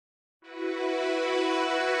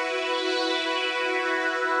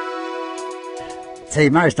See,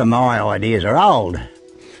 most of my ideas are old,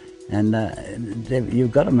 and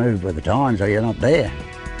you've got to move with the times or you're not there.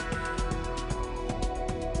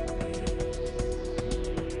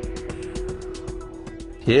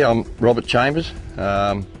 Yeah, I'm Robert Chambers.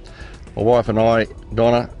 My wife and I,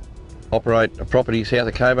 Donna, operate a property south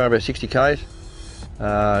of Cobar, about 60 k's.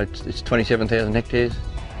 It's 27,000 hectares.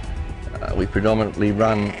 We predominantly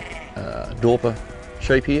run Dorper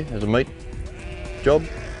sheep here as a meat job.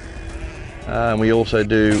 We also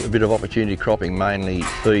do a bit of opportunity cropping, mainly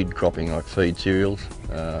feed cropping, like feed cereals,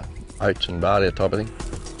 oats and barley, that type of thing.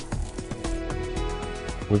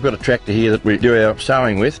 We've got a tractor here that we do our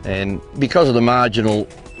sowing with, and because of the marginal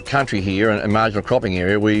country here and marginal cropping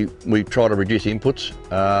area, we try to reduce inputs,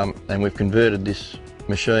 and we've converted this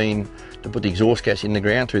machine to put the exhaust gas in the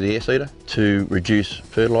ground through the air seeder to reduce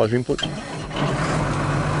fertiliser inputs.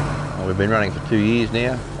 We've been running for 2 years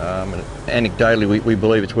now, and anecdotally we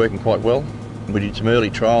believe it's working quite well. We did some early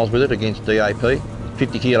trials with it against DAP,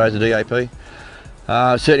 50 kilos of DAP.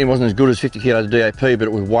 Certainly wasn't as good as 50 kilos of DAP, but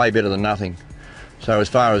it was way better than nothing. So as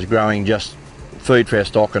far as growing just feed for our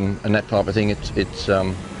stock and that type of thing, we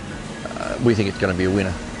think it's going to be a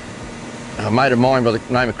winner. A mate of mine by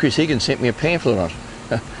the name of Chris Higgins sent me a pamphlet on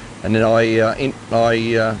it, and then I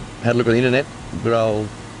had a look at the internet, good old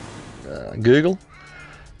Google,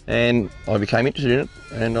 and I became interested in it,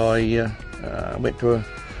 and I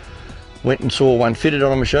went and saw one fitted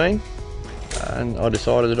on a machine, and I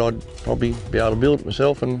decided that I'd probably be able to build it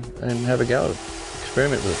myself and have a go at it,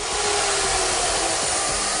 experiment with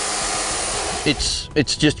it.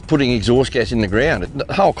 It's just putting exhaust gas in the ground.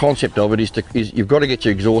 The whole concept of it is you've got to get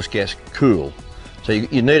your exhaust gas cool. So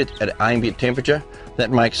you need it at ambient temperature.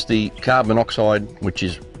 That makes the carbon monoxide, which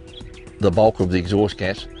is the bulk of the exhaust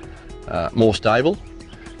gas, more stable.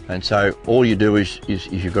 And so all you do is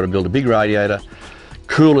you've got to build a big radiator,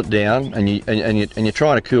 cool it down, and you're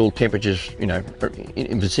trying to cool temperatures, you know,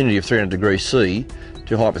 in vicinity of 300 degrees C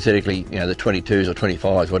to hypothetically, you know, the 22s or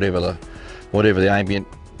 25s, whatever the ambient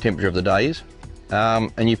temperature of the day is,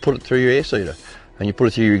 and you put it through your air seeder, and you put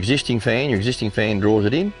it through your existing fan draws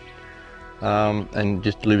it in, and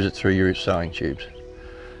just delivers it through your sowing tubes.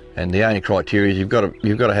 And the only criteria is you've got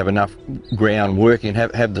to have enough ground working,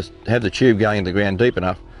 have the tube going into the ground deep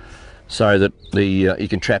enough so that you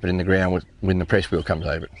can trap it in the ground when the press wheel comes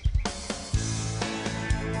over it.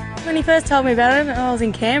 When he first told me about it, I was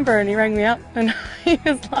in Canberra and he rang me up and he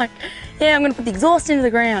was like, yeah, I'm going to put the exhaust into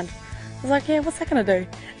the ground. I was like, yeah, what's that going to do?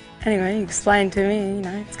 Anyway, he explained to me, you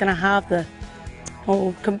know, it's going to halve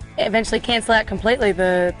or eventually cancel out completely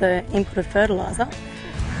the input of fertiliser.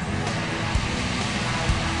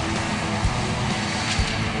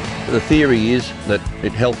 The theory is that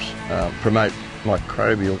it helps promote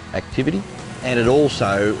microbial activity, and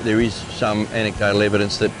there is some anecdotal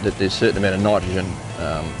evidence that there's a certain amount of nitrogen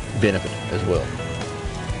benefit as well.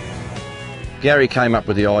 Gary came up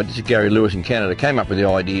with the idea, this is Gary Lewis in Canada, came up with the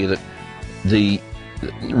idea that the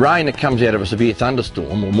rain that comes out of a severe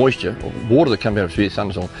thunderstorm, or moisture, or water that comes out of a severe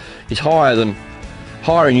thunderstorm, is higher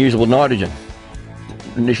in usable nitrogen.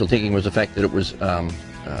 Initial thinking was the fact that it was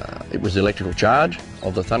the electrical charge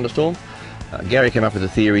of the thunderstorm. Gary came up with the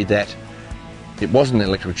theory that it wasn't an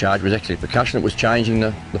electrical charge, it was actually percussion. It was changing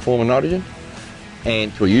the form of nitrogen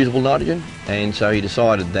and to a usable nitrogen, and so he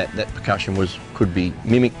decided that that percussion could be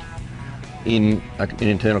mimicked in an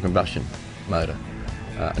internal combustion motor.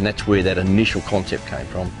 And that's where that initial concept came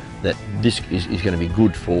from, that this is going to be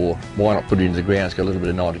good for, why not put it into the ground, it's got a little bit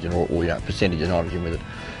of nitrogen or you know, percentage of nitrogen with it.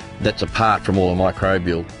 That's apart from all the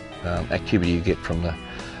microbial activity you get from the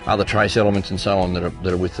other trace elements and so on that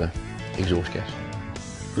are with the exhaust gas.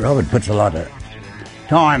 Robert puts a lot of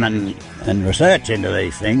time and research into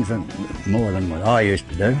these things, and more than what I used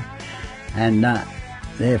to do, and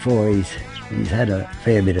therefore he's had a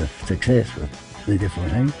fair bit of success with the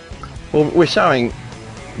different things. Well, we're sowing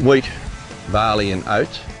wheat, barley and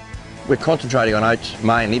oats. We're concentrating on oats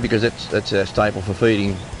mainly because that's our staple for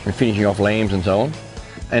feeding and finishing off lambs and so on.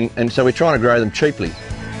 And so we're trying to grow them cheaply.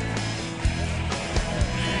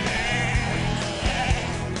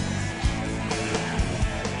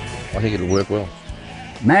 I think it'll work well.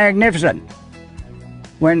 Magnificent.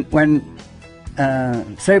 When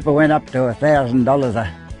super went up to $1,000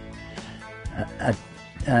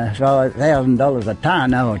 $1,000 a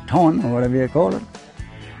tonne, or a tonne, or whatever you call it,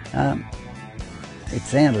 it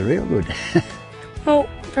sounded real good. Well,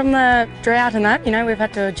 from the drought and that, you know, we've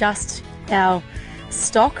had to adjust our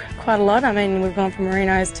stock quite a lot. I mean, we've gone from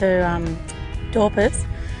merinos to Dorpers,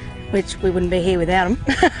 which we wouldn't be here without them.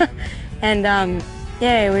 And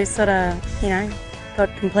yeah, we sort of, you know,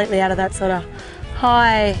 got completely out of that sort of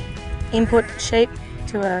high input sheep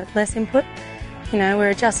to a less input. You know, we're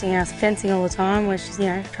adjusting our fencing all the time. We're just, you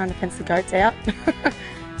know, trying to fence the goats out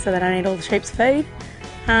so they don't eat all the sheep's feed.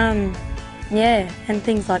 Yeah, and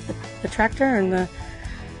things like the tractor and the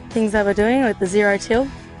things that we're doing with the zero till.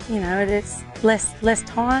 You know, it's less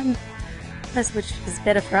time, which is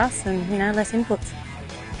better for us, and you know, less inputs.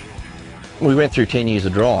 We went through 10 years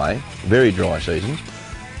of dry, very dry seasons.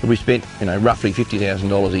 But we spent, you know, roughly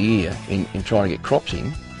 $50,000 a year in trying to get crops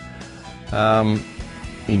in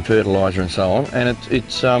fertiliser and so on, and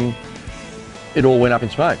it all went up in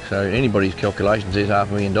smoke. So anybody's calculations, there's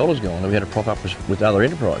 $500,000 gone, and we had to prop up with other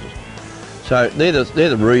enterprises. So they're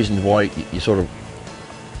the reasons why you sort of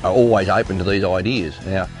are always open to these ideas.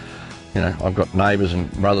 Now, you know, I've got neighbours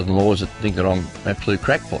and brothers-in-laws that think that I'm absolute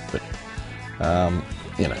crackpot, but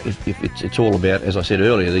you know, if it's all about, as I said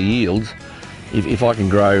earlier, the yields. If I can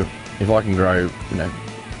grow, you know,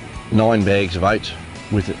 9 bags of oats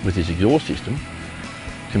with this exhaust system,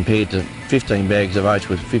 compared to 15 bags of oats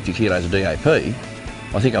with 50 kilos of DAP, I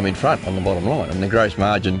think I'm in front on the bottom line, and the gross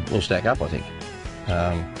margin will stack up, I think.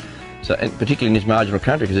 So, and particularly in this marginal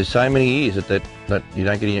country, because there's so many years that you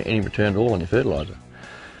don't get any return at all on your fertiliser.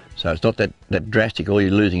 So it's not that drastic. All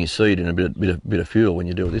you're losing is seed and a bit of fuel when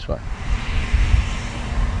you do it this way.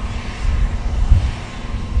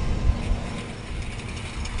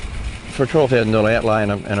 For a $12,000 outlay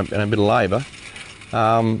and a bit of labour,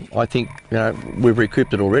 I think, you know, we've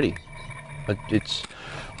recouped it already. But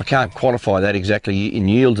I can't quantify that exactly in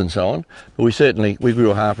yields and so on, but we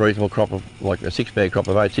grew a half reasonable crop of, like a 6-bag crop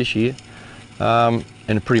of oats this year,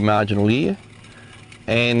 in a pretty marginal year,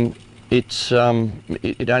 and it only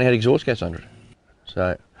had exhaust gas under it,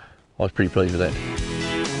 so I was pretty pleased with that.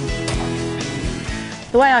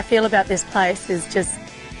 The way I feel about this place is just,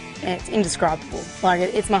 it's indescribable. Like,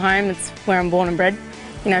 it's my home, it's where I'm born and bred.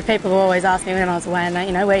 You know, people always ask me when I was away, and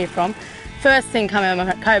you know, where you're from. First thing come out of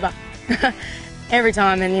my Cobar. Every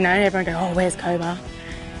time, and you know, everyone go, oh, where's Cobar?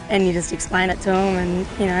 And you just explain it to them, and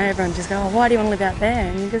you know, everyone just go, oh, why do you want to live out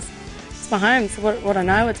there? And you just, it's my home, it's what I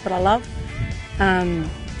know, it's what I love.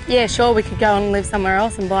 Yeah, sure, we could go and live somewhere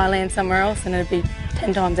else and buy land somewhere else, and it'd be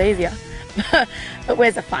 10 times easier. But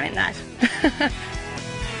where's the fun in that?